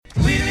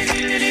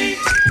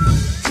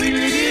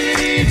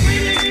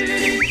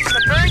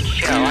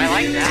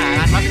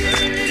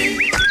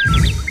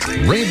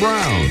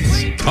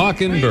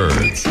Talking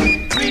Birds.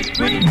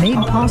 Made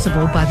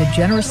possible by the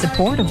generous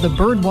support of the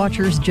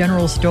Birdwatchers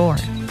General Store,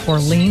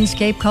 Orleans,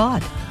 Cape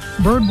Cod.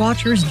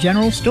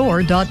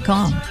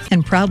 birdwatchersgeneralstore.com,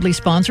 and proudly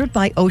sponsored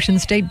by Ocean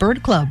State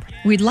Bird Club.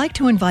 We'd like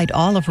to invite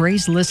all of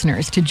Ray's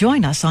listeners to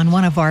join us on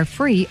one of our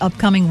free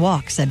upcoming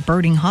walks at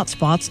birding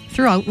hotspots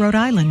throughout Rhode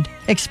Island.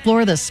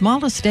 Explore the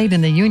smallest state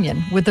in the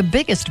Union with the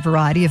biggest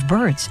variety of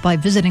birds by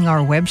visiting our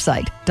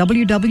website,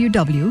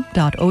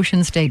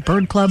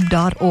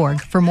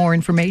 www.oceanstatebirdclub.org, for more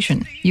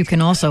information. You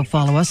can also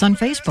follow us on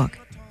Facebook.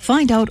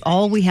 Find out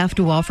all we have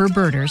to offer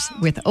birders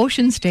with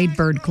Ocean State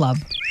Bird Club.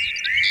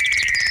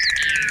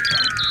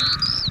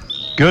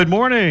 Good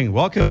morning.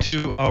 Welcome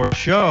to our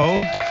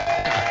show,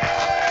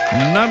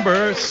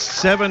 number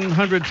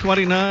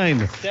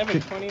 729.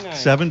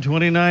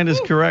 729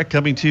 is correct.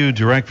 Coming to you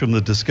direct from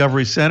the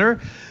Discovery Center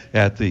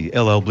at the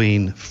L.L.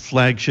 Bean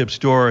flagship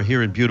store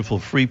here in beautiful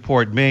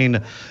Freeport,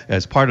 Maine,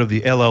 as part of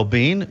the L.L.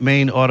 Bean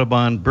Maine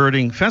Audubon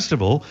Birding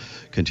Festival,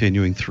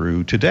 continuing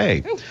through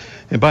today.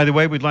 And by the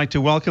way, we'd like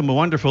to welcome a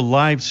wonderful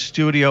live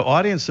studio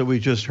audience that we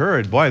just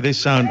heard. Boy, they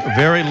sound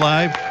very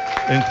live,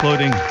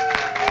 including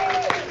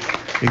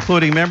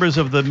members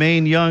of the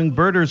Maine Young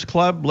Birders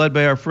Club, led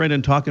by our friend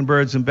and Talking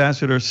Birds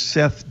ambassador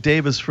Seth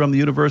Davis from the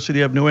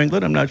University of New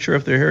England. I'm not sure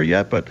if they're here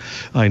yet, but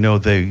I know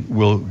they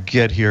will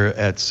get here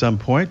at some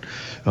point.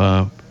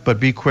 But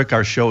be quick,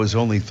 our show is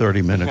only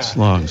 30 minutes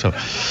long. So,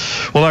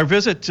 well, our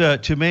visit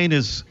to Maine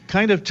is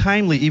kind of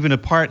timely, even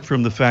apart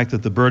from the fact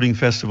that the Birding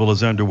Festival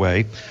is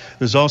underway.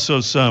 There's also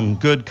some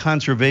good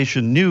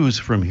conservation news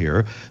from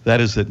here.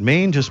 That is that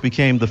Maine just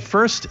became the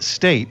first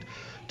state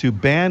to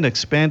ban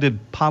expanded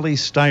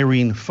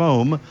polystyrene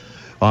foam,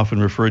 often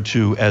referred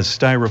to as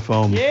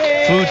styrofoam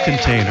food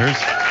containers.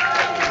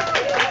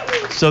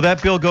 So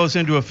that bill goes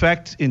into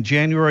effect in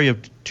January of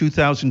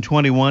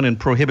 2021 and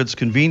prohibits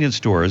convenience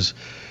stores,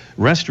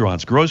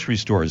 restaurants, grocery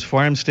stores,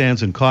 farm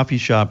stands, and coffee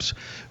shops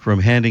from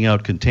handing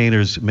out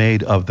containers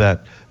made of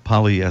that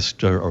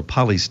polyester or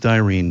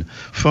polystyrene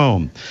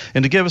foam.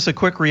 And to give us a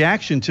quick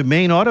reaction to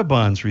Maine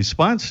Audubon's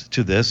response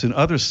to this and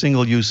other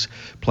single-use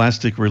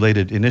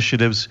plastic-related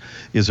initiatives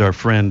is our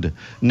friend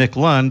Nick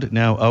Lund,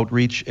 now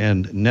Outreach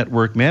and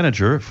Network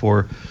Manager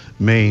for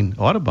Maine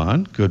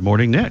Audubon. Good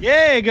morning, Nick.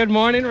 Yay, good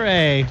morning,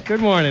 Ray.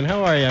 Good morning.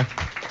 How are you?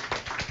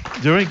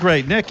 Doing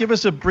great. Nick, give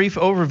us a brief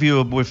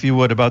overview, if you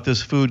would, about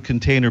this food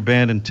container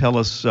ban and tell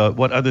us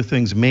what other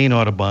things Maine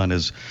Audubon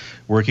is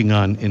working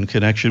on in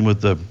connection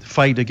with the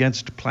fight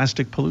against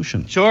plastic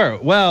pollution. Sure.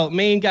 Well,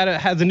 Maine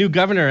has a new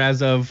governor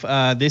as of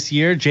this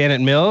year, Janet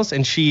Mills,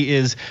 and she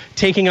is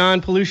taking on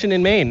pollution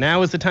in Maine.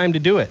 Now is the time to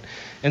do it.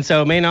 And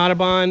so Maine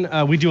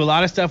Audubon, we do a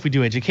lot of stuff. We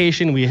do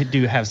education. We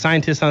do have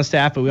scientists on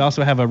staff, but we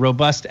also have a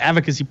robust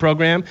advocacy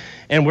program.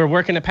 And we're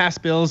working to pass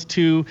bills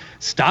to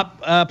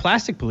stop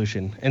plastic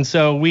pollution. And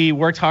so we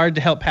worked hard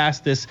to help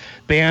pass this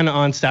ban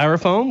on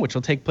styrofoam, which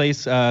will take place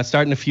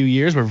starting in a few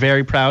years. We're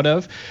very proud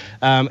of.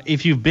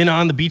 If you've been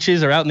on the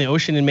beaches or out in the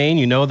ocean in Maine,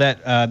 you know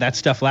that that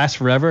stuff lasts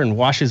forever and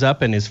washes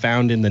up and is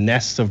found in the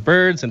nests of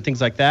birds and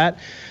things like that.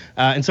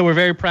 And so we're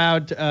very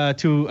proud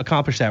to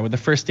accomplish that. We're the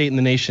first state in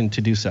the nation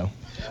to do so.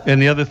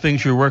 And the other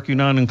things you're working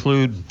on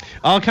include?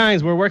 All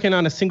kinds. We're working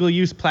on a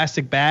single-use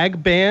plastic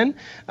bag ban,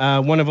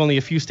 one of only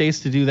a few states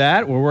to do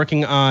that. We're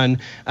working on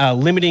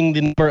limiting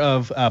the number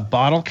of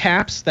bottle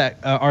caps that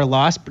are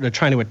lost. They're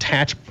trying to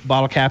attach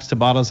bottle caps to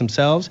bottles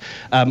themselves.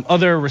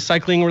 Other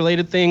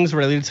recycling-related things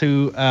related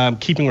to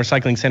keeping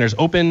recycling centers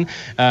open,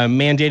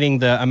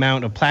 mandating the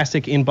amount of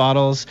plastic in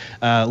bottles,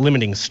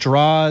 limiting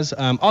straws,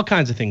 all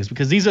kinds of things,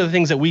 because these are the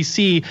things that we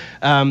see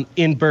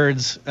in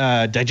birds'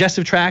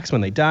 digestive tracts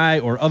when they die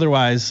or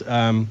otherwise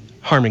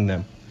harming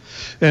them.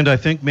 And I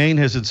think Maine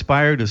has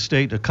inspired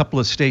a couple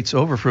of states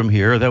over from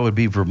here. That would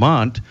be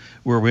Vermont,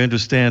 where we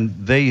understand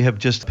they have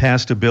just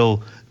passed a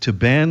bill to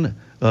ban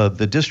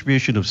the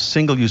distribution of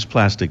single-use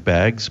plastic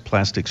bags,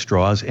 plastic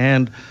straws,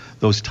 and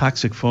those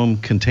toxic foam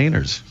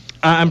containers.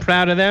 I'm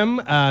proud of them.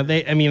 I'm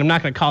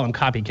not going to call them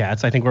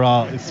copycats. I think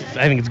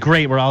it's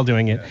great we're all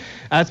doing it,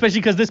 especially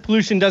because this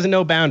pollution doesn't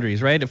know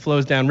boundaries, right? It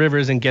flows down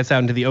rivers and gets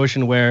out into the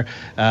ocean where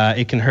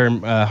it can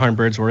harm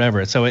birds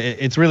wherever. So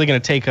it's really going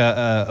to take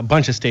a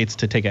bunch of states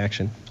to take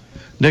action.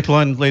 Nick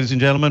Lund, ladies and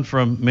gentlemen,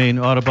 from Maine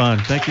Audubon.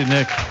 Thank you,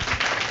 Nick.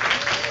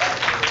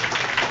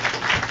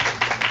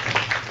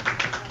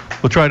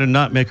 We'll try to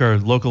not make our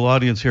local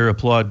audience here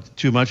applaud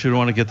too much. We don't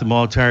want to get them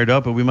all tired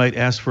up, but we might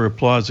ask for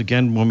applause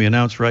again when we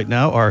announce right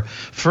now our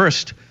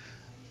first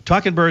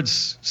Talking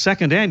Birds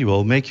second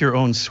annual Make Your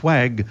Own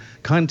Swag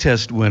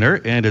contest winner,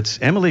 and it's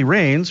Emily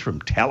Rains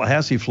from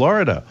Tallahassee,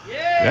 Florida.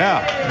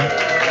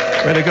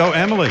 Yeah. Way to go,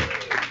 Emily.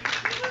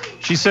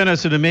 She sent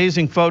us an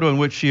amazing photo in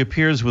which she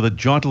appears with a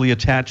jauntily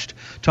attached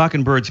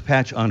Talking Birds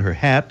patch on her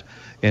hat,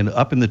 and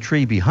up in the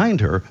tree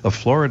behind her, a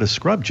Florida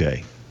scrub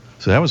jay.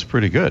 So that was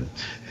pretty good.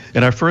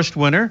 And our first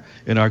winner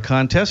in our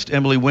contest,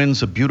 Emily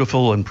wins a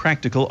beautiful and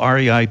practical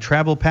REI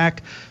travel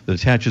pack that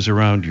attaches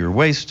around your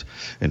waist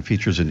and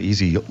features an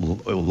easy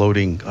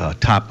loading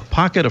top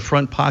pocket, a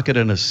front pocket,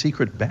 and a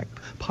secret back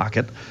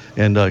pocket,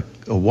 and a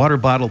water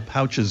bottle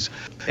pouches.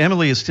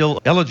 Emily is still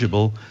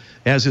eligible,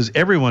 as is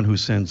everyone who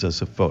sends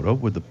us a photo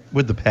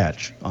with the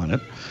patch on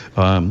it,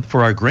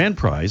 for our grand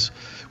prize,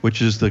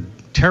 which is the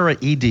Terra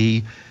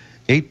ED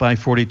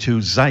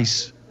 8x42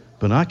 Zeiss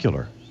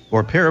binocular,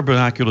 or pair of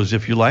binoculars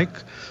if you like.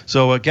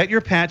 So get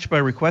your patch by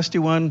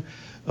requesting one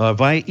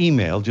via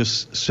email.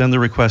 Just send the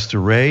request to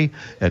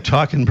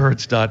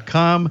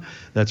ray@talkingbirds.com.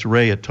 That's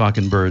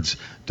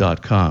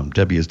ray@talkingbirds.com.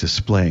 Debbie is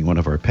displaying one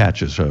of our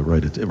patches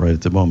right at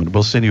the moment.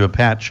 We'll send you a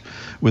patch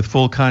with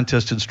full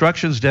contest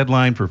instructions.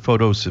 Deadline for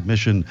photo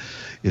submission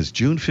is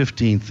June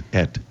 15th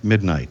at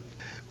midnight.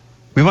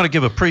 We want to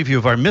give a preview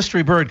of our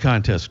mystery bird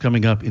contest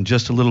coming up in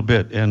just a little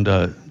bit.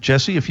 And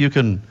Jesse, if you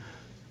can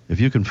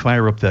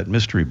fire up that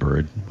mystery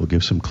bird, we'll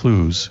give some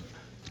clues.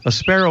 A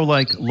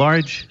sparrow-like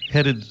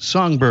large-headed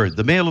songbird.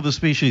 The male of the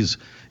species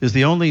is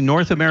the only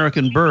North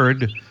American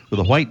bird with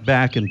a white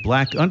back and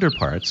black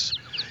underparts.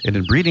 And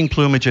in breeding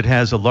plumage, it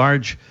has a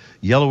large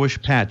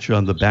yellowish patch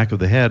on the back of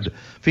the head.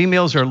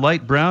 Females are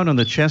light brown on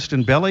the chest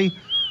and belly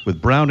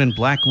with brown and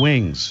black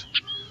wings.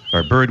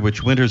 Our bird,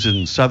 which winters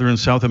in southern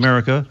South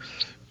America,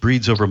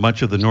 breeds over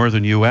much of the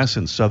northern U.S.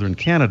 and southern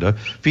Canada,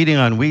 feeding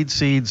on weed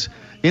seeds,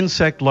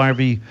 insect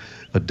larvae,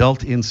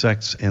 adult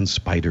insects, and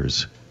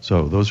spiders.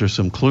 So those are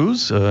some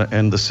clues.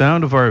 And the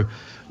sound of our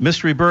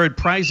mystery bird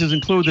prizes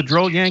include the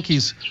Droll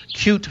Yankees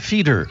Cute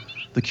Feeder,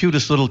 the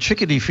cutest little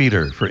chickadee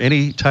feeder for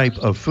any type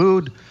of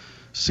food,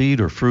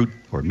 seed or fruit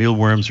or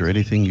mealworms or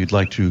anything you'd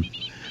like to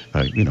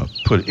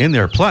put in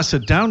there. Plus a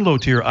download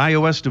to your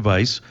iOS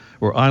device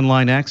or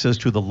online access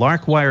to the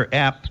Larkwire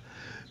app,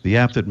 the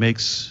app that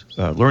makes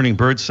learning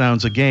bird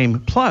sounds a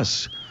game,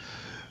 plus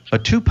a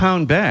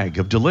 2-pound bag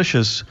of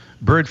delicious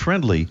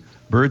bird-friendly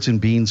Birds and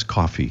Beans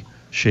coffee,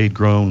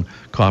 shade-grown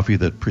coffee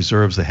that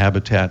preserves the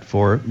habitat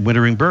for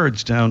wintering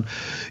birds down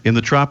in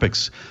the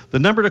tropics. The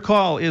number to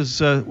call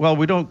is,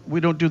 we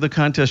don't do the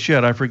contest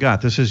yet. I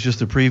forgot. This is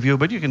just a preview,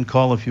 but you can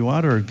call if you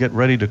want or get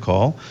ready to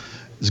call.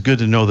 It's good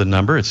to know the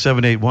number. It's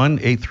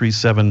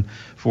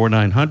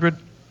 781-837-4900,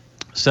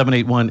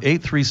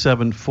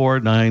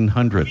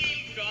 781-837-4900.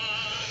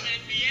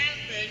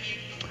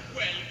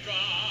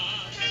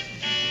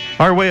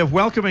 Our way of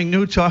welcoming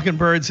new Talkin'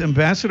 Birds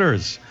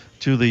ambassadors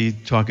to the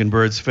Talkin'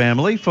 Birds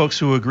family, folks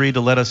who agree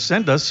to let us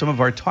send us some of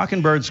our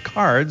Talkin' Birds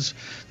cards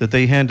that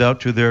they hand out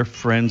to their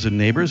friends and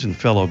neighbors and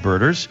fellow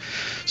birders.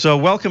 So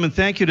welcome and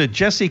thank you to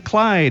Jesse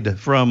Clyde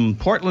from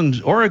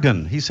Portland,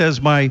 Oregon. He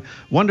says, my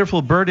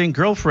wonderful birding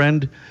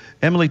girlfriend,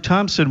 Emily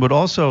Thompson, would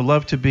also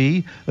love to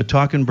be a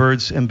Talkin'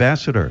 Birds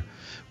ambassador.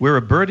 We're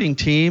a birding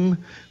team.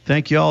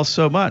 Thank you all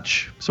so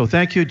much. So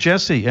thank you,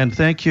 Jesse, and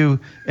thank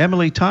you,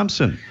 Emily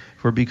Thompson,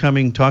 for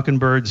becoming Talkin'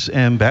 Birds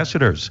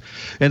ambassadors.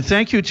 And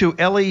thank you to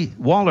Ellie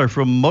Waller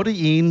from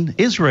Modi'in,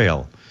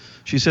 Israel.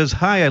 She says,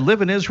 hi, I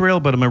live in Israel,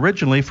 but I'm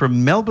originally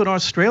from Melbourne,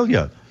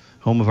 Australia,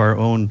 home of our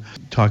own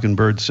Talkin'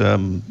 Birds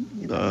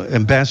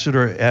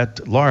ambassador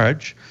at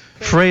large,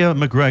 Freya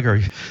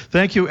McGregor.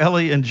 Thank you,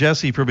 Ellie and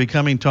Jesse, for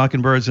becoming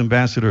Talkin' Birds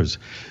ambassadors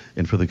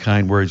and for the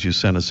kind words you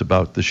sent us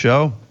about the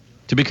show.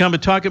 To become a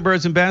Talkin'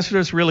 Birds ambassador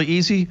is really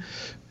easy.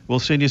 We'll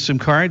send you some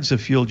cards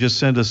if you'll just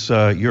send us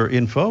your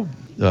info,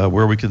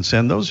 where we can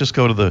send those. Just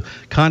go to the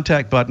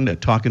contact button at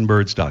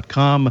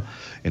talkingbirds.com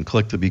and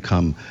click the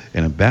Become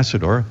an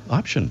Ambassador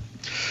option.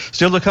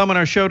 Still to come on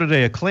our show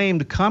today,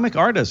 acclaimed comic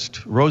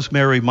artist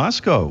Rosemary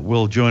Moscow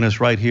will join us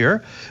right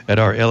here at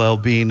our LL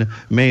Bean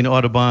Maine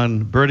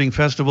Audubon Birding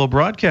Festival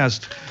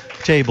broadcast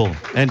table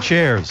and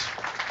chairs.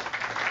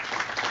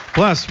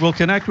 Plus, we'll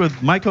connect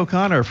with Mike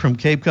O'Connor from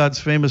Cape Cod's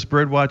famous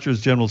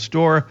Birdwatchers General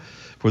Store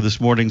for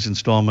this morning's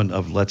installment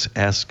of Let's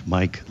Ask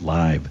Mike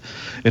Live.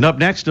 And up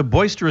next, a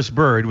boisterous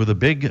bird with a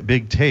big,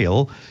 big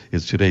tail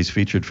is today's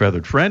featured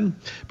feathered friend,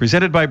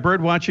 presented by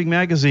Birdwatching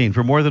Magazine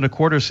for more than a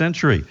quarter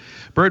century.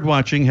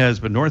 Birdwatching has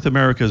been North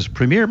America's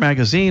premier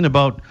magazine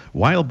about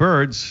wild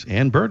birds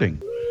and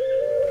birding.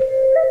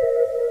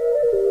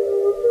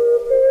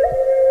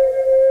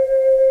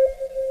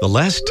 The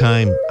last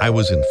time I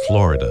was in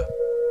Florida,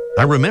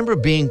 I remember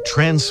being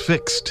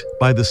transfixed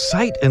by the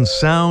sight and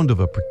sound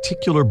of a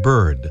particular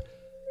bird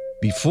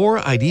before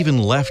I'd even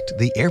left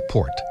the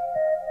airport.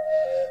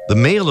 The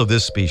male of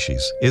this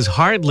species is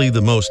hardly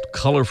the most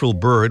colorful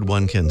bird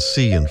one can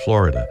see in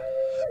Florida,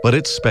 but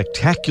it's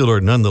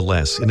spectacular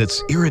nonetheless in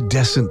its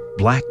iridescent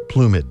black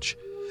plumage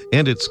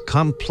and its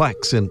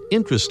complex and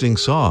interesting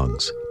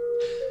songs.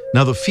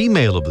 Now, the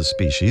female of the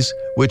species,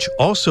 which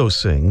also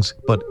sings,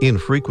 but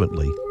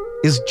infrequently,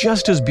 is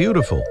just as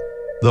beautiful,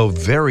 though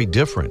very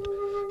different.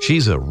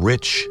 She's a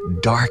rich,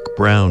 dark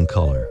brown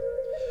color.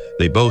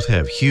 They both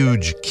have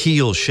huge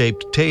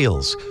keel-shaped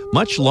tails,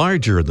 much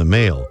larger in the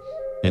male,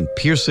 and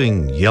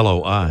piercing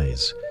yellow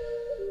eyes.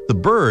 The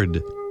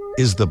bird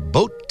is the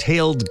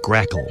boat-tailed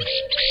grackle.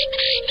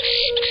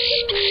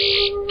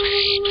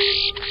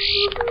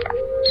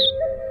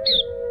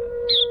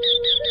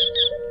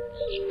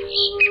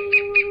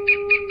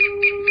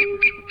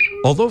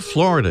 Although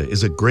Florida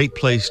is a great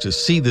place to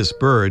see this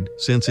bird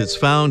since it's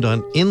found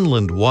on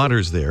inland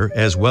waters there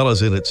as well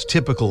as in its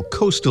typical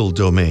coastal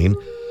domain,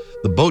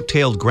 the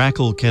boat-tailed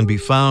grackle can be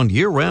found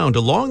year-round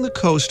along the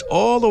coast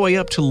all the way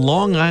up to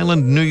Long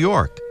Island, New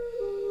York.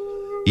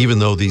 Even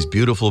though these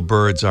beautiful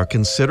birds are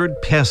considered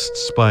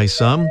pests by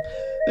some,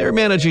 they're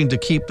managing to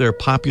keep their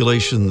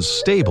populations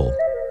stable,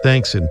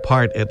 thanks in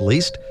part at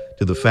least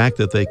to the fact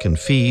that they can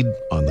feed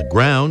on the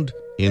ground,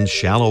 in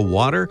shallow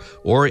water,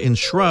 or in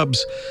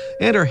shrubs,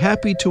 and are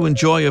happy to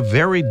enjoy a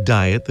varied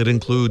diet that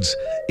includes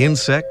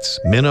insects,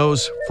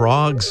 minnows,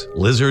 frogs,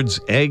 lizards,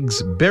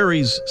 eggs,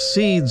 berries,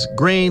 seeds,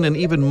 grain, and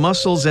even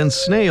mussels and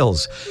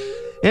snails.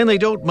 And they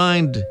don't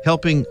mind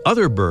helping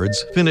other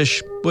birds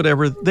finish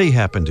whatever they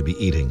happen to be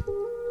eating.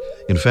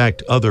 In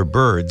fact, other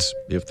birds,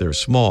 if they're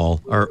small,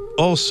 are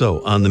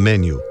also on the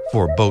menu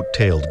for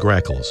boat-tailed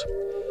grackles.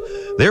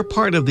 They're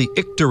part of the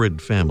Icterid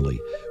family,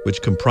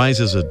 which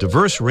comprises a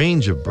diverse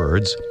range of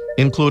birds,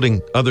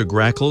 including other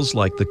grackles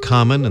like the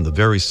common and the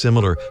very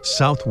similar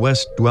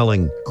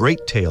southwest-dwelling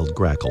great-tailed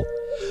grackle,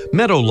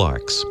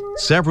 meadowlarks,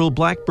 several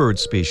blackbird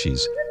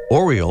species,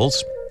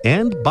 orioles,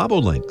 and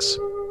bobolinks.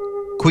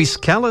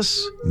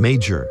 Quiscalus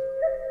major,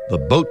 the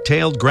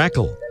boat-tailed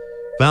grackle,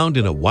 found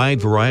in a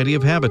wide variety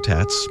of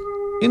habitats,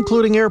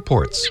 including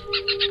airports.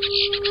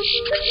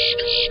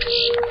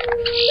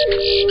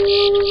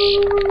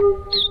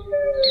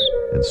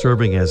 And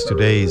serving as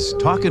today's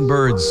Talkin'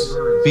 Birds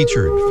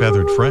featured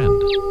feathered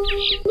friend.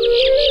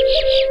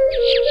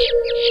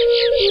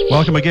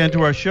 Welcome again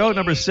to our show,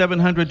 number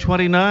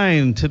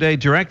 729. Today,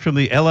 direct from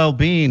the L.L.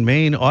 Bean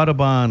Maine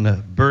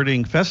Audubon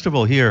Birding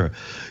Festival here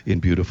in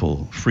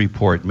beautiful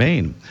Freeport,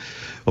 Maine.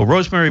 Well,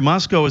 Rosemary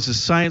Mosco is a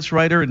science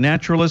writer,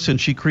 naturalist,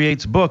 and she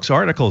creates books,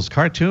 articles,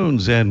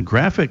 cartoons, and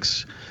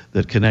graphics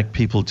that connect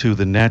people to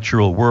the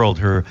natural world.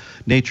 Her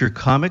nature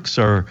comics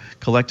are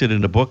collected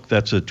in a book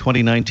that's a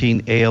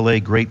 2019 ALA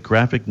Great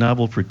Graphic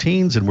Novel for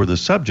Teens and were the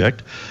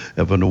subject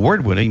of an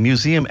award-winning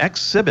museum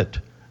exhibit.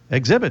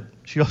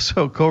 She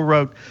also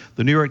co-wrote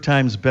the New York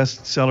Times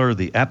bestseller,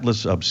 The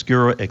Atlas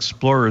Obscura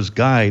Explorer's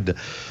Guide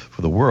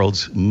for the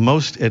World's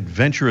Most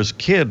Adventurous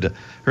Kid.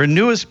 Her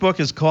newest book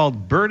is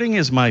called Birding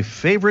is My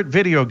Favorite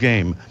Video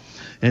Game.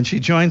 And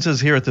she joins us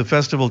here at the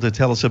festival to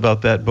tell us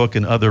about that book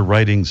and other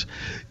writings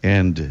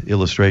and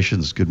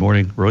illustrations. Good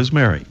morning,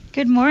 Rosemary.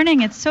 Good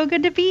morning. It's so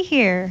good to be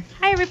here.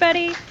 Hi,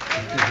 everybody.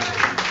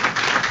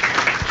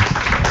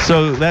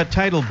 So that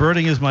title,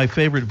 Birding is My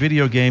Favorite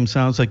Video Game,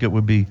 sounds like it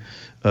would be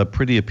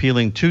pretty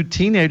appealing to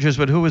teenagers,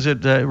 but who is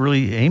it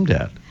really aimed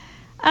at?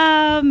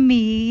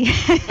 Me.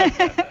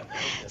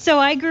 So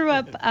I grew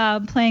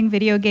up playing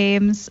video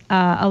games.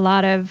 A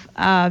lot of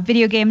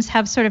video games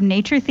have sort of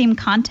nature-themed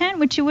content,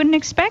 which you wouldn't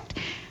expect.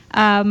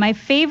 My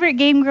favorite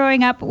game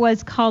growing up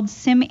was called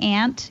Sim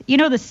Ant. You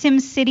know the Sim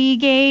City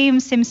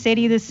game, Sim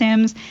City, The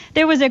Sims?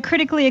 There was a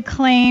critically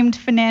acclaimed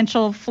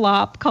financial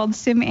flop called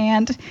Sim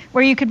Ant,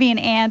 where you could be an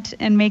ant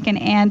and make an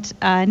ant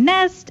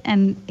nest,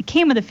 and it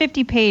came with a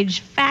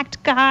 50-page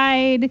fact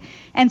guide.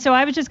 And so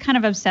I was just kind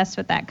of obsessed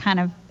with that kind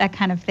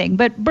of thing.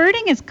 But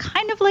birding is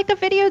kind of like a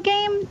video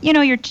game. You know,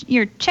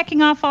 you're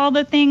checking off all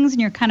the things and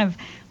you're kind of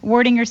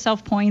awarding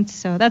yourself points.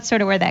 So that's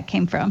sort of where that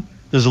came from.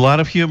 There's a lot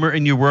of humor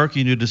in your work,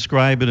 and you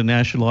describe in a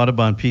National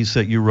Audubon piece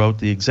that you wrote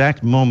the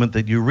exact moment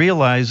that you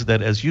realized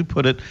that, as you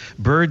put it,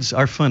 birds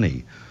are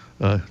funny.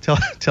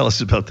 Tell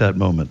us about that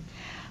moment.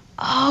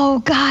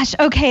 Oh, gosh.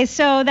 Okay,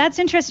 so that's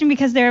interesting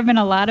because there have been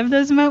a lot of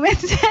those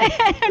moments.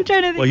 I'm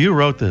trying to think. Well, you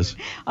wrote this.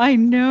 I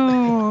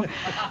know.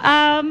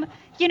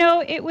 You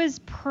know, it was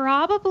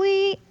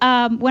probably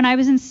when I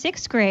was in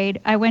 6th grade,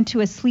 I went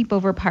to a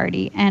sleepover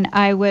party, and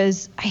I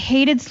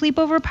hated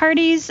sleepover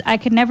parties. I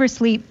could never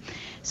sleep.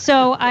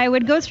 So I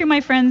would go through my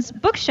friends'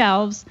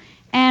 bookshelves,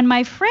 and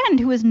my friend,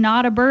 who was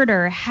not a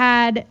birder,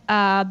 had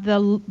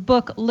the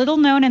book Little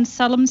Known and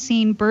Seldom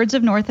Seen Birds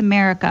of North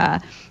America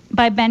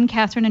by Ben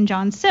Catherine and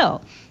John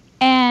Sill.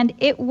 And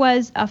it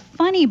was a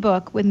funny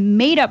book with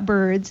made-up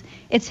birds.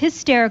 It's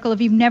hysterical.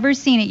 If you've never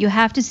seen it, you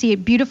have to see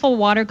it. Beautiful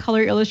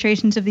watercolor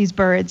illustrations of these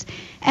birds.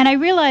 And I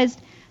realized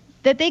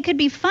that they could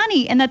be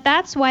funny, and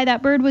that's why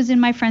that bird was in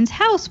my friend's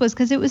house, was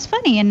because it was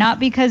funny and not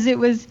because it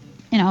was,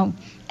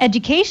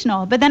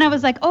 educational. But then I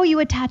was like, oh, you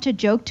attach a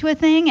joke to a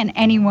thing and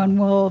anyone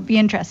will be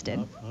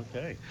interested.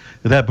 Okay.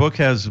 That book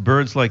has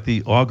birds like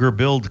the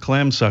auger-billed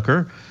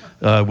clamsucker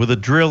with a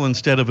drill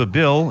instead of a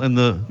bill, and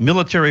the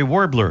military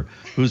warbler,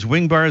 whose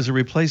wing bars are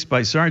replaced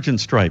by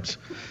sergeant stripes.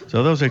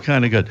 So those are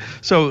kind of good.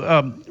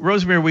 So,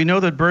 Rosemary, we know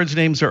that birds'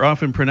 names are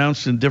often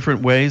pronounced in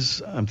different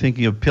ways. I'm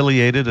thinking of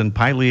pileated and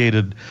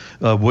pileated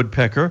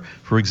woodpecker,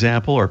 for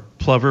example, or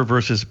plover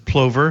versus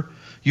plover.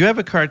 You have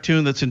a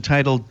cartoon that's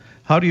entitled,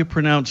 How Do You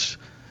Pronounce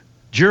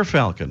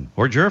Gyrfalcon,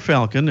 or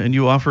Gyrfalcon, and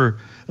you offer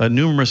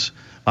numerous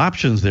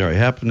options there. I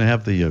happen to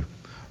have the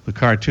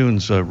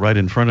cartoons right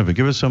in front of it.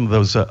 Give us some of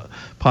those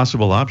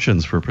possible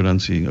options for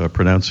pronouncing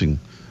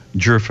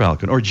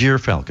Gyrfalcon or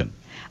Gyrfalcon.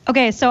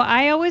 Okay, so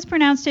I always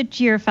pronounced it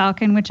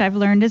Gyrfalcon, which I've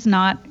learned is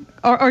not,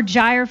 or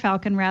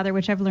Gyrfalcon rather,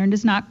 which I've learned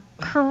is not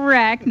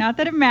Correct. Not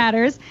that it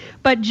matters.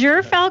 But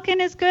gerfalcon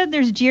is good.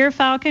 There's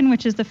gyrfalcon,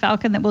 which is the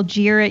falcon that will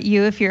jeer at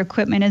you if your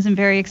equipment isn't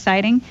very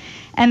exciting.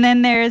 And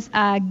then there's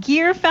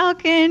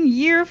gyrfalcon,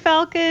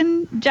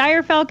 yearfalcon,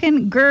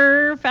 gyrfalcon,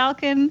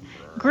 gurfalcon,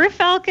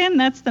 gryfalcon.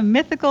 That's the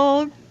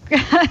mythical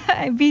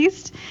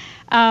beast.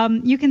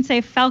 You can say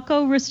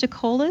Falco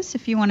rusticolus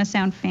if you want to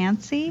sound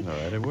fancy. All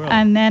right, I will.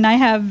 And then I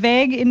have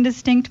vague,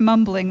 indistinct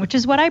mumbling, which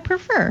is what I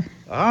prefer.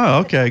 Oh,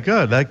 okay,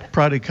 good. That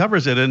probably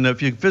covers it. And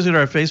if you visit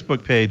our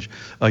Facebook page,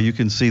 you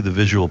can see the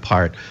visual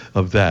part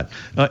of that.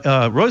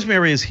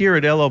 Rosemary is here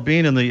at L.L.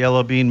 Bean and the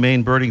L.L. Bean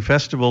Maine Birding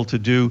Festival to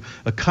do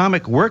a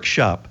comic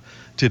workshop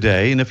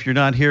today. And if you're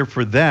not here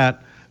for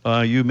that,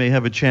 you may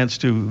have a chance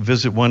to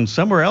visit one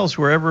somewhere else,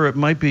 wherever it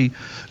might be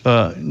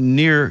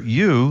near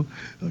you.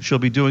 She'll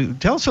be doing.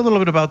 Tell us a little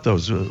bit about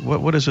those.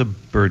 What is a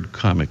bird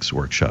comics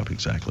workshop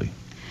exactly?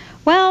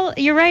 Well,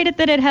 you're right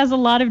that it has a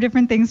lot of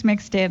different things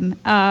mixed in.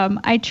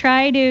 I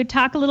try to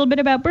talk a little bit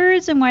about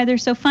birds and why they're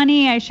so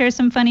funny. I share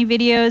some funny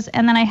videos,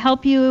 and then I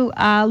help you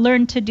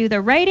learn to do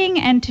the writing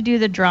and to do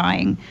the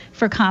drawing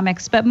for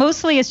comics. But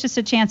mostly it's just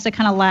a chance to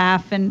kind of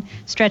laugh and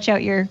stretch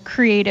out your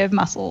creative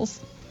muscles.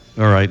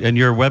 All right. And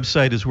your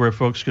website is where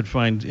folks could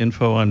find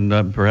info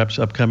on perhaps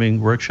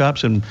upcoming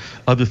workshops and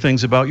other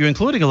things about you,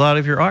 including a lot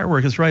of your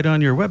artwork is right on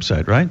your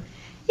website, right?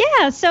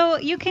 Yeah, so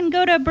you can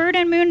go to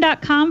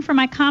birdandmoon.com for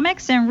my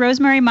comics and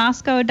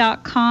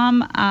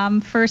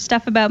rosemarymosco.com for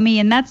stuff about me,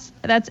 and that's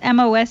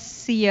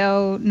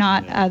MOSCO,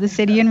 not the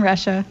city in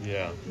Russia.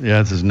 Yeah,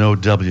 there's no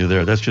W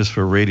there. That's just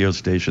for radio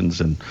stations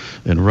in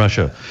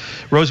Russia.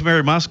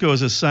 Rosemary Mosco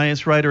is a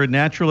science writer and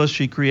naturalist.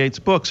 She creates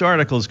books,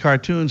 articles,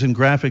 cartoons, and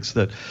graphics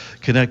that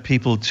connect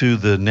people to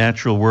the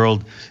natural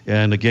world.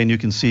 And again, you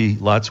can see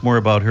lots more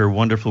about her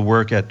wonderful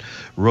work at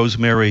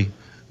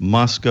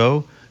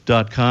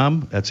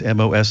rosemarymosco.com. That's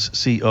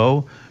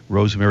MOSCO,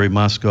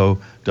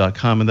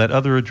 rosemarymosco.com. And that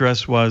other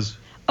address was?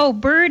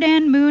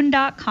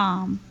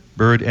 birdandmoon.com.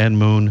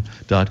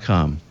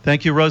 birdandmoon.com.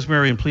 Thank you,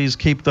 Rosemary, and please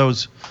keep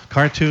those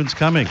cartoons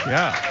coming.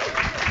 Yeah.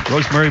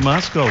 Rosemary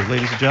Mosco,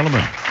 ladies and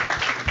gentlemen.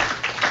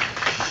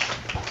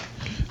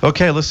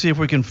 Okay, let's see if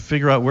we can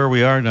figure out where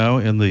we are now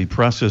in the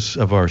process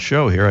of our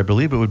show here. I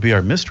believe it would be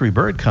our mystery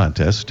bird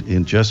contest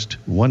in just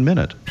 1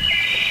 minute.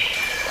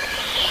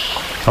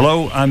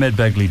 Hello, I'm Ed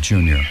Begley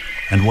Jr.,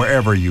 and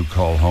wherever you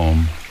call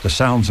home, the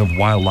sounds of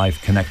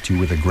wildlife connect you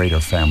with a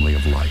greater family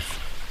of life.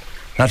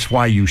 That's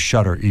why you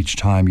shudder each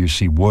time you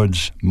see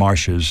woods,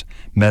 marshes,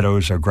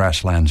 meadows, or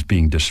grasslands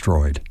being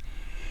destroyed.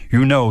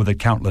 You know that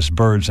countless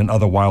birds and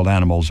other wild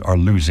animals are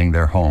losing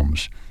their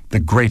homes,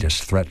 the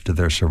greatest threat to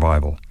their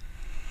survival.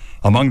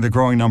 Among the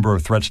growing number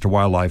of threats to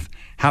wildlife,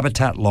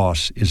 habitat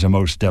loss is the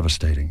most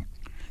devastating.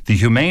 The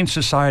Humane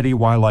Society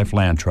Wildlife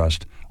Land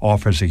Trust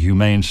offers a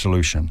humane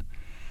solution,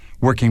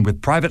 working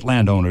with private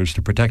landowners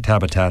to protect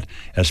habitat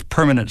as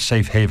permanent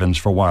safe havens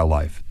for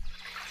wildlife.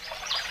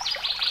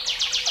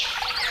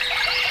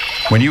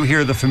 When you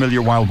hear the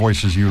familiar wild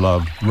voices you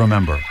love,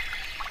 remember,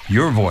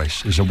 your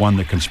voice is the one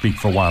that can speak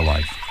for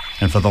wildlife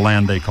and for the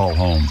land they call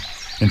home,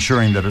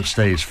 ensuring that it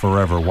stays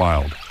forever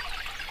wild.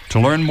 To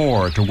learn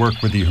more or to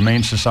work with the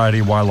Humane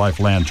Society Wildlife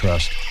Land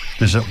Trust,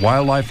 visit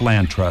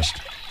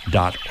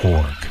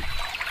wildlifelandtrust.org.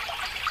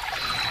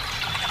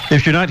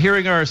 If you're not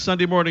hearing our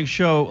Sunday morning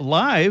show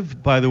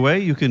live, by the way,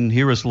 you can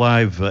hear us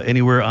live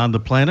anywhere on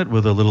the planet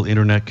with a little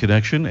internet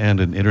connection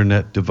and an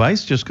internet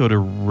device. Just go to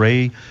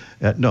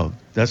no,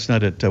 that's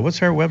not it.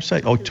 What's our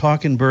website? Oh,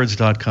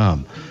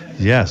 talkingbirds.com.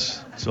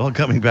 Yes, it's all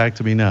coming back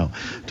to me now.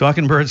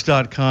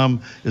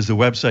 Talkingbirds.com is the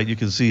website. You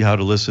can see how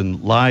to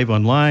listen live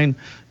online.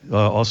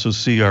 Also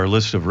see our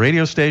list of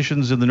radio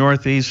stations in the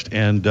Northeast,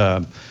 and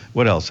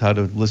what else? How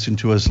to listen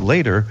to us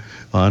later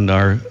on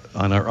our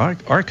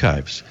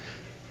archives.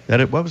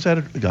 What was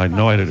that? I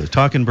know it is.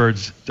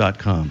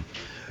 Talkingbirds.com.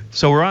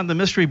 So we're on the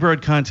Mystery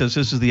Bird Contest.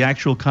 This is the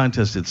actual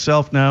contest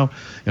itself now,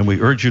 and we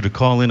urge you to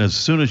call in as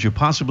soon as you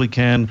possibly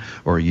can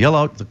or yell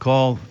out the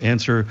call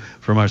answer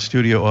from our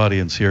studio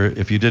audience here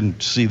if you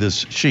didn't see this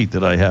sheet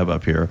that I have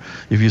up here.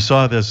 If you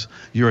saw this,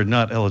 you are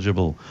not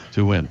eligible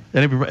to win.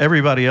 And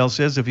everybody else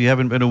is. If you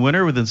haven't been a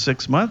winner within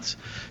 6 months,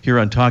 here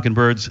on Talkin'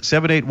 Birds,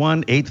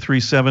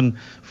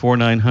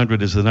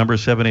 781-837-4900 is the number,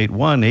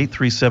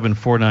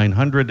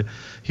 781-837-4900.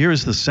 Here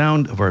is the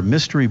sound of our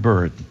mystery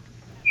bird.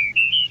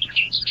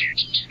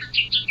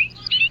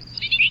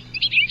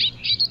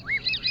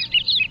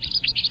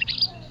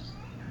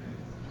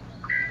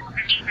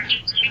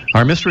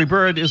 Our mystery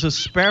bird is a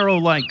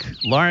sparrow-like,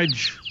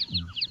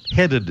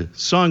 large-headed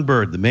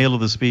songbird. The male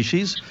of the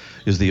species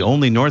is the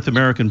only North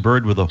American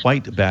bird with a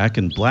white back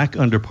and black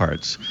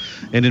underparts.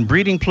 And in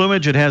breeding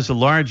plumage, it has a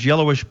large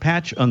yellowish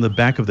patch on the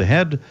back of the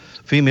head.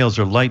 Females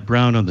are light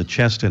brown on the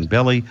chest and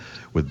belly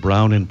with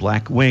brown and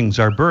black wings.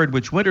 Our bird,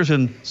 which winters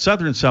in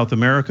southern South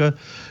America,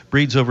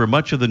 breeds over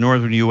much of the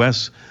northern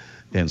U.S.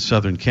 and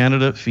southern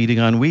Canada, feeding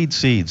on weed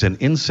seeds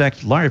and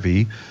insect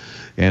larvae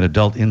and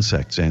adult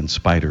insects and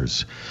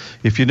spiders.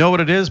 If you know what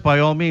it is, by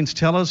all means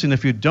tell us. And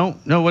if you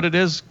don't know what it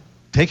is,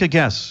 take a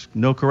guess.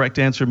 No correct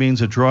answer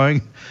means a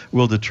drawing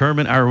will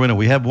determine our winner.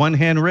 We have one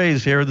hand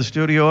raised here in the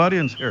studio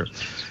audience here.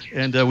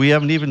 And we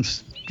haven't even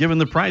given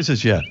the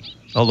prizes yet,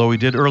 although we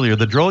did earlier.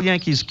 The Droll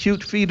Yankees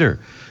Cute Feeder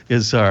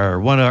is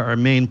our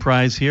main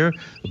prize here.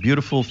 A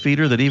beautiful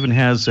feeder that even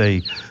has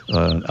a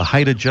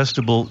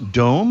height-adjustable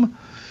dome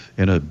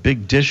and a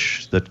big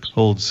dish that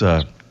holds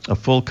a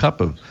full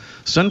cup of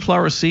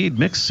sunflower seed,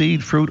 mixed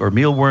seed, fruit, or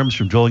mealworms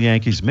from Droll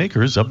Yankees,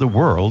 makers of the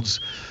world's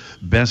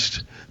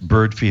best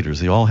bird feeders.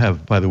 They all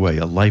have, by the way,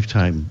 a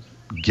lifetime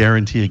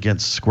guarantee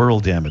against squirrel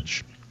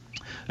damage.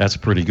 That's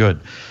pretty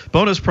good.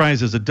 Bonus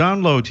prize is a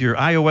download to your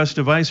iOS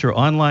device or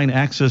online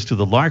access to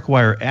the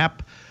Larkwire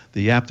app,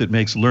 the app that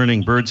makes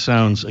learning bird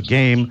sounds a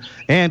game,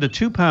 and a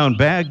 2-pound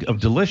bag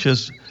of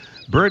delicious,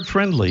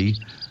 bird-friendly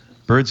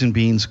Birds and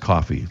Beans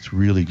coffee. It's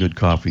really good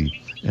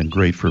coffee and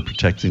great for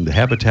protecting the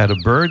habitat of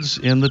birds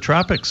in the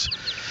tropics.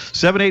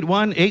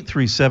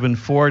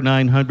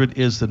 781-837-4900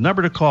 is the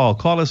number to call.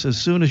 Call us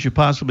as soon as you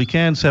possibly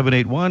can,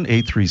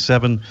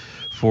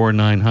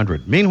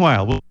 781-837-4900.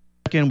 Meanwhile, we'll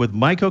check in with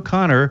Mike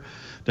O'Connor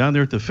down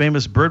there at the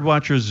famous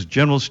Birdwatchers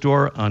General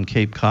Store on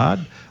Cape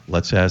Cod.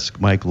 Let's ask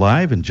Mike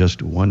live in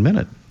just 1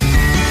 minute.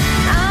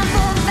 I'm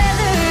for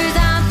feathers,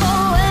 I'm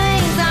for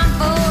wings, I'm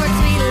for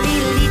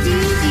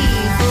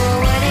tweedledee-dee-dee,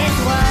 for what it's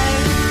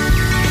worth,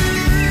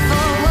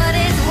 for what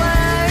it's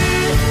worth,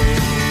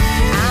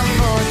 I'm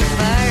for the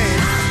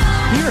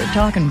birds. Here at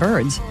Talkin'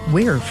 Birds,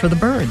 we're for the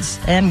birds.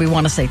 And we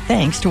want to say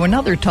thanks to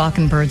another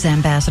Talkin' Birds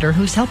ambassador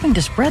who's helping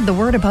to spread the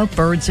word about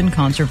birds and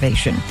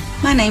conservation.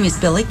 My name is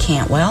Billy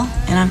Cantwell,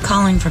 and I'm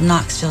calling from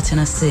Knoxville,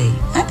 Tennessee.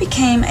 I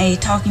became a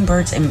Talking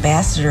Birds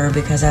ambassador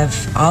because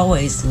I've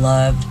always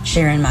loved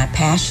sharing my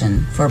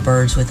passion for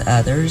birds with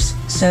others.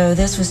 So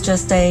this was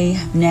just a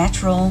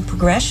natural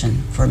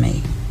progression for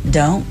me.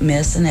 Don't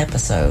miss an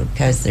episode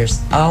because there's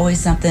always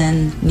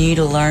something new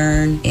to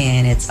learn,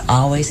 and it's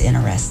always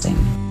interesting.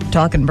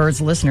 Talkin'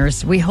 Birds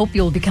listeners, we hope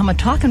you'll become a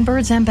Talkin'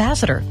 Birds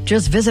ambassador.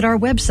 Just visit our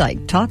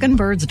website,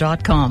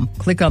 talkinbirds.com.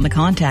 Click on the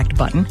contact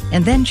button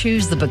and then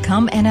choose the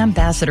Become an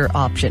Ambassador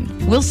option.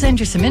 We'll send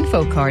you some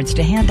info cards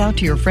to hand out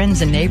to your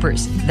friends and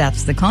neighbors.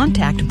 That's the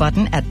contact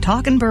button at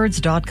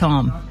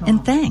talkinbirds.com.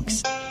 And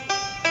thanks.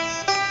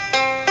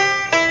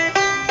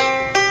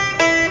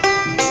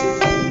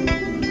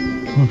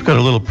 We've got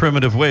a little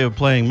primitive way of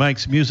playing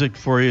Mike's music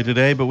for you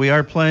today, but we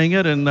are playing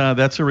it, and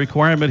that's a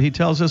requirement, he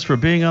tells us, for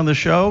being on the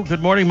show.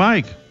 Good morning,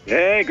 Mike.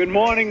 Hey, good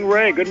morning,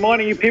 Ray. Good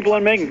morning, you people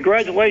in Maine.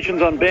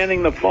 Congratulations on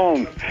banning the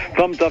phone.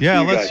 Thumbs up to you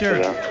let's guys hear for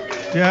it.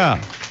 that.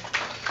 Yeah.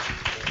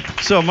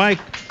 So, Mike,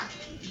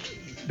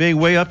 being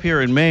way up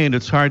here in Maine,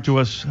 it's hard for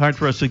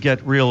us to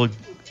get real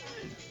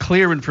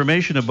clear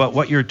information about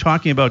what you're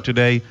talking about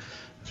today.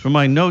 From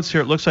my notes here,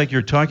 it looks like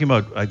you're talking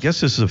about, I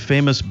guess this is a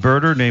famous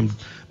birder named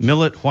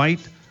Millet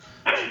White.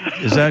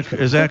 Is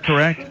that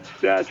correct?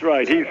 That's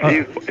right.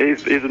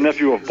 He's a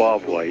nephew of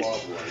Bob White.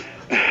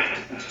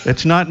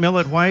 It's not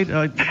Millet White?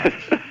 I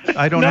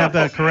don't have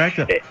that correct?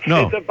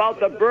 No. It's about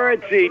the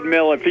bird seed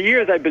millet. For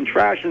years I've been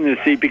trashing this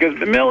seed because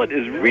the millet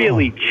is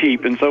really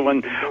cheap. And so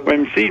when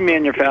seed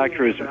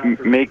manufacturers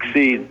make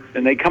seed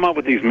and they come up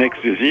with these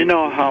mixtures, you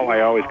know how I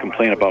always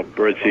complain about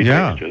bird seed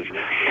mixtures.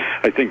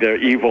 I think they're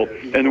evil.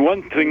 And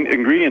one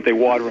ingredient they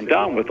water them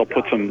down with, they'll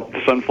put some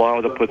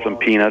sunflower, they'll put some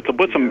peanuts, they'll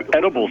put some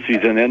edible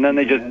seeds in there, and then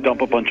they just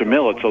dump a bunch of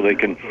millet so they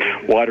can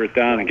water it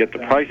down and get the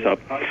price up.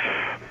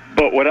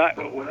 But what I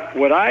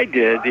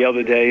did the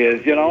other day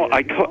is,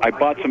 I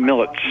bought some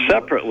millet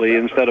separately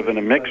instead of in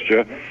a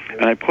mixture,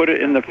 and I put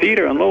it in the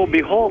feeder, and lo and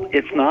behold,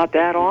 it's not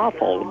that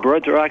awful. The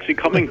birds are actually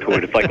coming to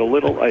it. It's like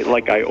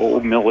I owe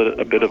millet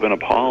a bit of an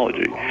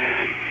apology.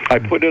 I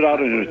put it out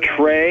in a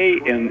tray,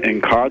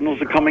 and cardinals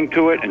are coming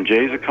to it, and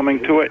jays are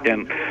coming to it,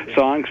 and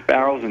song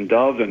sparrows and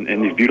doves, and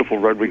these beautiful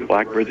red-winged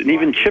blackbirds, and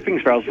even chipping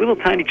sparrows, little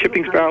tiny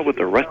chipping sparrow with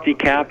a rusty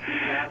cap.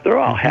 They're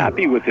all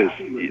happy with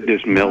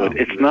this millet.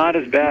 It's not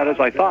as bad as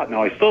I thought.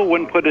 Now, I still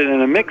wouldn't put it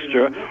in a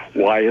mixture.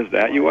 Why is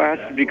that, you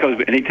ask?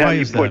 Because anytime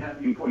you put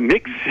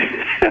mix...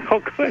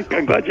 Oh, good.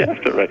 I'm glad you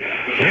asked it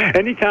right.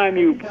 Anytime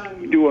you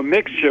do a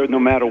mixture, no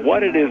matter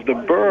what it is, the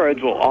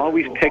birds will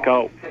always pick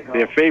out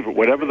their favorite.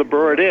 Whatever the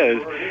bird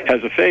is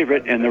has a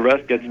favorite, and the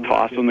rest gets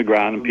tossed on the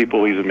ground, and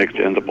people use a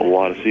mixture, ends up a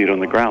lot of seed on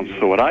the ground.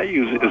 So what I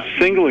use is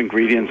single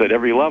ingredients at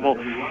every level.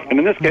 And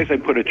in this case, I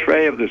put a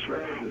tray of this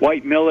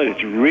white millet.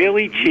 It's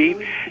really cheap,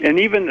 and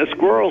even the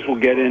squirrels will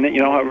get in it. You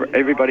know how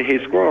everybody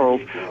hates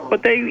squirrels,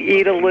 but they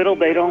eat a little.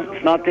 They don't.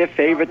 It's not their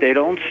favorite. They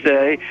don't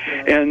stay,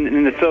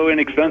 and it's so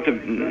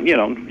inexpensive.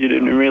 You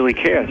didn't really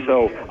care.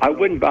 So I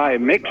wouldn't buy a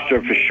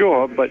mixture for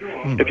sure. But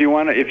if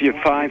you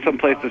find some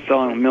place that's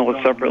selling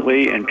millet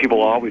separately, and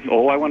people always,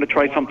 I want to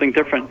try something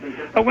different,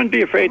 I wouldn't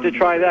be afraid to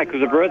try that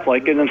because the birds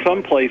like it. And in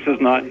some places,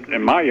 not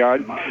in my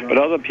yard, but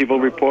other people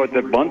report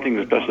that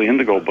buntings, especially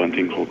indigo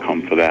buntings, will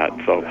come for that.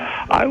 So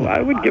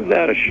I would give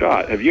that a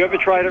shot. Have you ever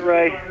tried it,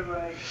 Ray?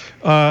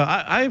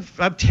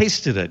 I've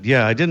tasted it.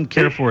 Yeah, I didn't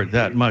care for it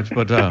that much,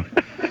 but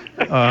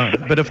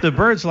if the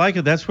birds like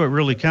it, that's what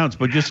really counts.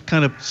 But just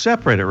kind of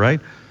separate it, right?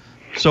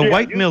 So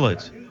white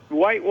millet.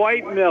 White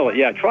millet.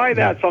 Yeah, try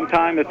that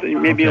sometime.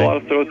 Maybe a lot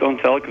of stores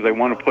don't sell it because they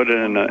want to put it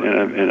in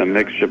a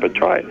mixture. But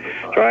try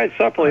it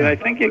separately. And I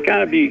think you're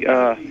gonna be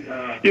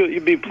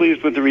you'll be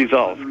pleased with the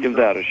results. Give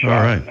that a shot.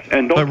 All right.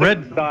 And don't put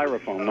red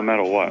styrofoam, no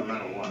matter what.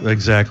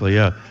 Exactly.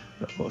 Yeah.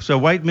 So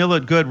white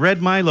millet good.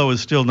 Red Milo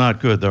is still not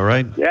good though,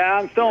 right? Yeah,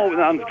 I'm still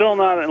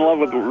not in love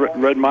with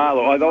Red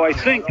Milo. Although I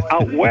think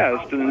out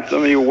west and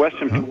some of your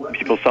western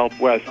people,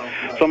 Southwest,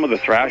 some of the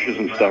thrashers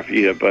and stuff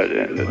eat it. But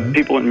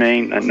people in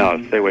Maine,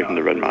 no, stay away from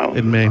the Red Milo.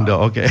 In Maine,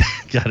 though. Okay,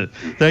 got it.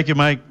 Thank you,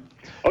 Mike.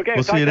 Okay,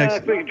 we'll see you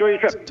next week. Enjoy your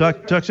trip.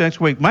 Talk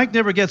next week. Mike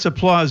never gets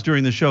applause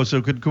during the show,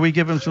 so could we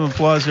give him some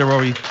applause there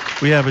while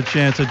we have a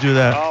chance to do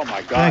that? Oh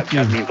my God, Thank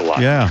you. That means a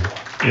lot. Yeah.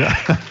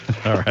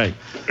 All right.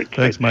 Okay.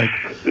 Thanks, Mike.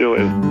 Do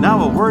it.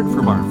 Now a word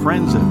from our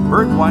friends at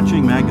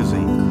Birdwatching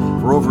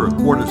Magazine. For over a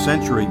quarter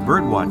century,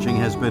 Birdwatching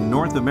has been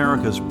North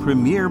America's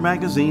premier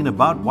magazine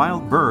about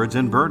wild birds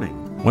and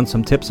birding. Want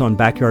some tips on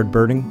backyard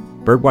birding?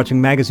 Birdwatching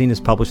Magazine has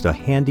published a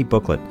handy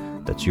booklet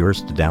that's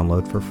yours to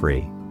download for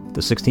free.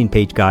 The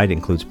 16-page guide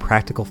includes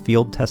practical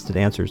field-tested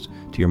answers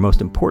to your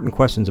most important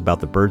questions about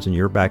the birds in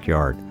your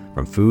backyard,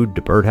 from food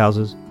to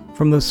birdhouses,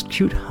 from those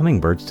cute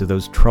hummingbirds to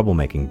those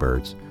troublemaking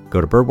birds. Go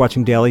to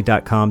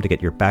birdwatchingdaily.com to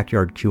get your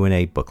backyard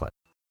Q&A booklet.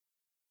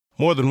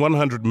 More than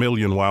 100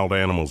 million wild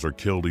animals are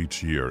killed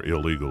each year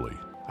illegally.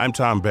 I'm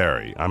Tom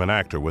Barry. I'm an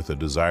actor with a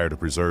desire to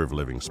preserve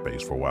living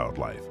space for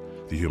wildlife.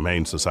 The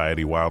Humane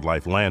Society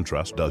Wildlife Land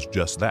Trust does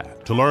just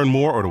that. To learn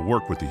more or to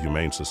work with the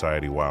Humane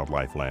Society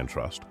Wildlife Land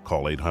Trust,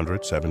 call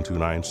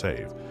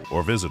 800-729-SAVE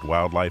or visit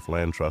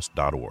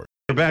wildlifelandtrust.org.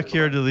 We're back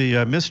here to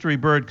the Mystery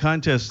Bird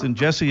Contest. And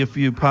Jesse, if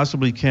you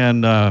possibly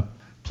can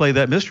play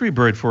that mystery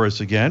bird for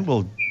us again,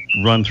 we'll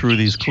run through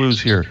these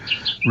clues here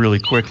really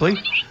quickly.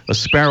 A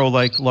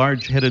sparrow-like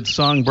large-headed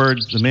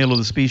songbird, the male of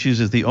the species,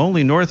 is the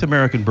only North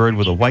American bird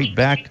with a white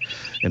back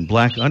and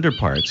black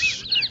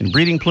underparts. In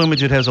breeding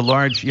plumage, it has a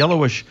large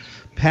yellowish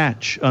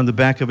patch on the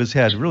back of his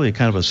head, really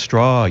kind of a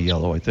straw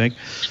yellow, I think,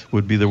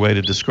 would be the way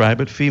to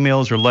describe it.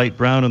 Females are light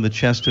brown on the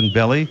chest and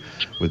belly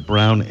with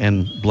brown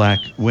and black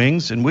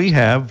wings. And we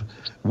have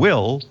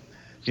Will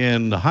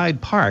in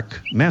Hyde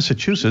Park,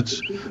 Massachusetts,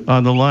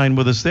 on the line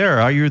with us there.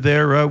 Are you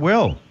there,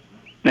 Will?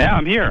 Yeah,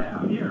 I'm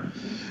here.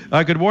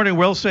 Good morning,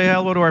 Will. Say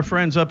hello to our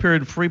friends up here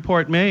in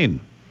Freeport, Maine.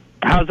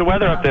 How's the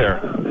weather up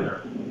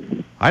there?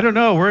 I don't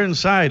know. We're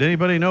inside.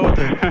 Anybody know what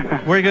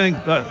we're getting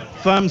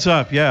thumbs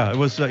up. Yeah, it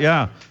was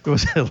a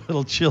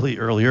little chilly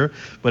earlier,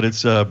 but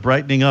it's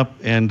brightening up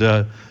and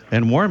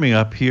warming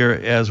up here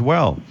as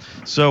well.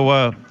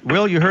 So,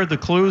 Will, you heard the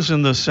clues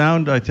and the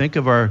sound, I think,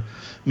 of our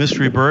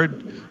mystery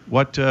bird.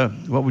 What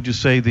would you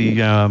say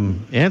the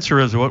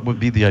answer is? What would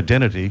be the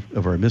identity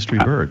of our mystery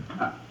bird?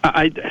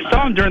 I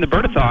saw him during the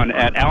birdathon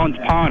at Allen's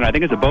Pond. I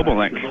think it's a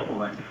bobolink.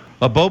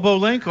 A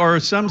bobolink, or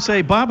some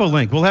say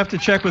bobolink. We'll have to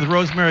check with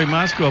Rosemary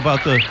Moscow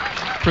about the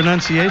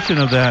pronunciation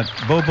of that,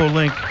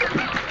 bobolink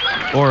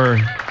or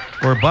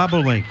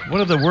bobolink. One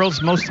of the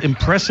world's most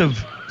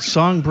impressive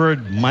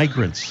songbird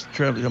migrants.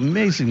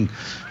 Amazing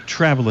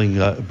traveling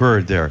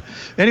bird there.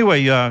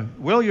 Anyway,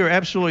 Will, you're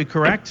absolutely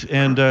correct,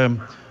 and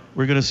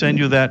we're going to send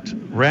you that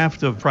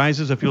raft of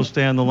prizes if you'll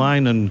stay on the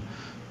line, and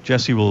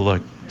Jesse will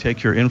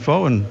take your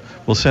info and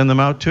we'll send them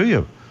out to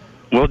you.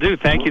 Will do.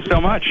 Thank you so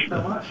much.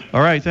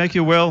 All right. Thank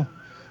you, Will.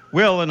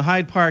 Will in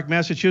Hyde Park,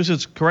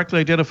 Massachusetts, correctly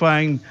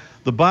identifying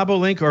the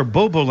bobolink or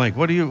bobolink.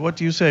 What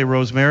do you say,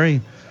 Rosemary?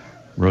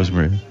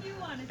 Rosemary.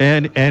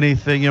 And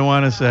anything you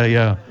want to say,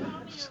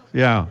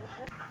 yeah.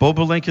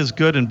 Bobolink is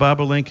good and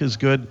bobolink is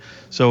good.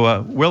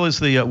 So Will is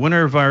the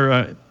winner of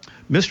our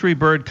Mystery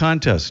Bird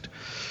Contest.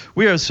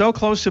 We are so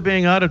close to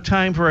being out of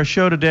time for our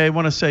show today. I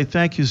want to say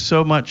thank you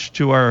so much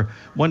to our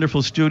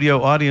wonderful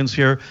studio audience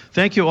here.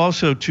 Thank you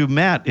also to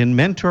Matt in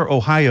Mentor,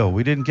 Ohio.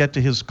 We didn't get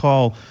to his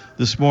call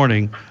this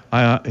morning,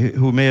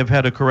 who may have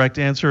had a correct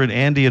answer. And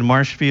Andy in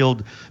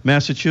Marshfield,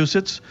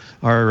 Massachusetts,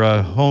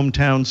 our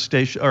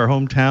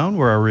hometown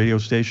where our radio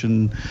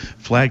station,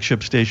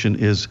 flagship station,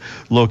 is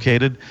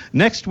located.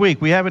 Next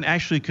week, we haven't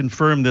actually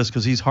confirmed this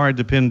because he's hard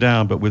to pin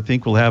down, but we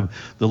think we'll have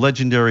the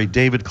legendary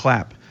David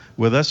Clapp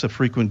with us, a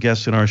frequent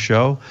guest in our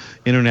show,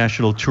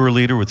 international tour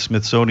leader with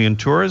Smithsonian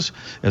Tours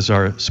as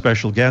our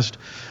special guest.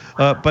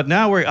 But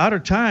now we're out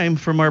of time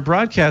from our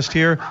broadcast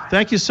here.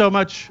 Thank you so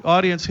much,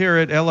 audience here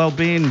at LL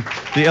Bean,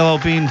 the LL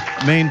Bean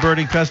Maine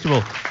Birding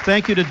Festival.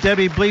 Thank you to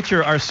Debbie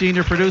Bleacher, our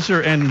senior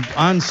producer and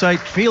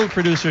on-site field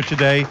producer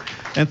today.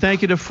 And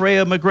thank you to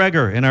Freya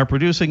McGregor and our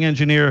producing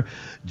engineer,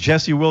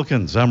 Jesse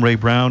Wilkins. I'm Ray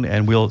Brown,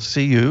 and we'll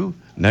see you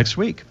next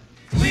week.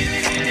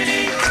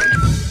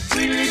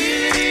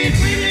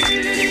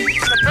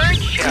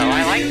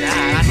 I like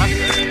that.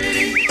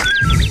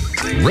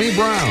 Ray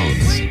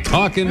Brown's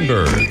Talkin'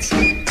 Birds.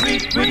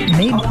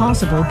 Made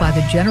possible by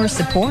the generous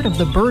support of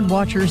the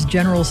Birdwatchers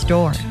General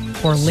Store,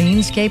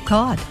 Orleans, Cape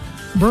Cod.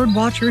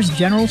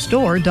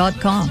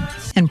 Birdwatchersgeneralstore.com.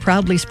 And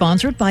proudly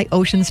sponsored by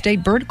Ocean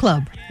State Bird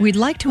Club. We'd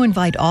like to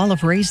invite all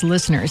of Ray's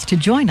listeners to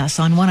join us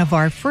on one of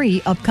our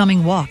free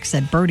upcoming walks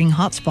at birding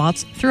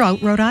hotspots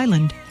throughout Rhode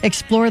Island.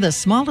 Explore the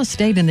smallest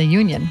state in the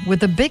Union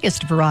with the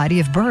biggest variety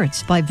of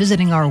birds by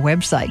visiting our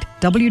website,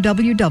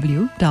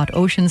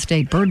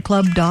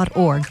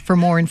 www.oceanstatebirdclub.org, for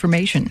more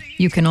information.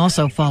 You can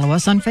also follow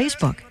us on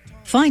Facebook.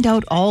 Find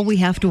out all we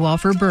have to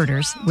offer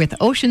birders with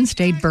Ocean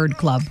State Bird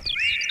Club.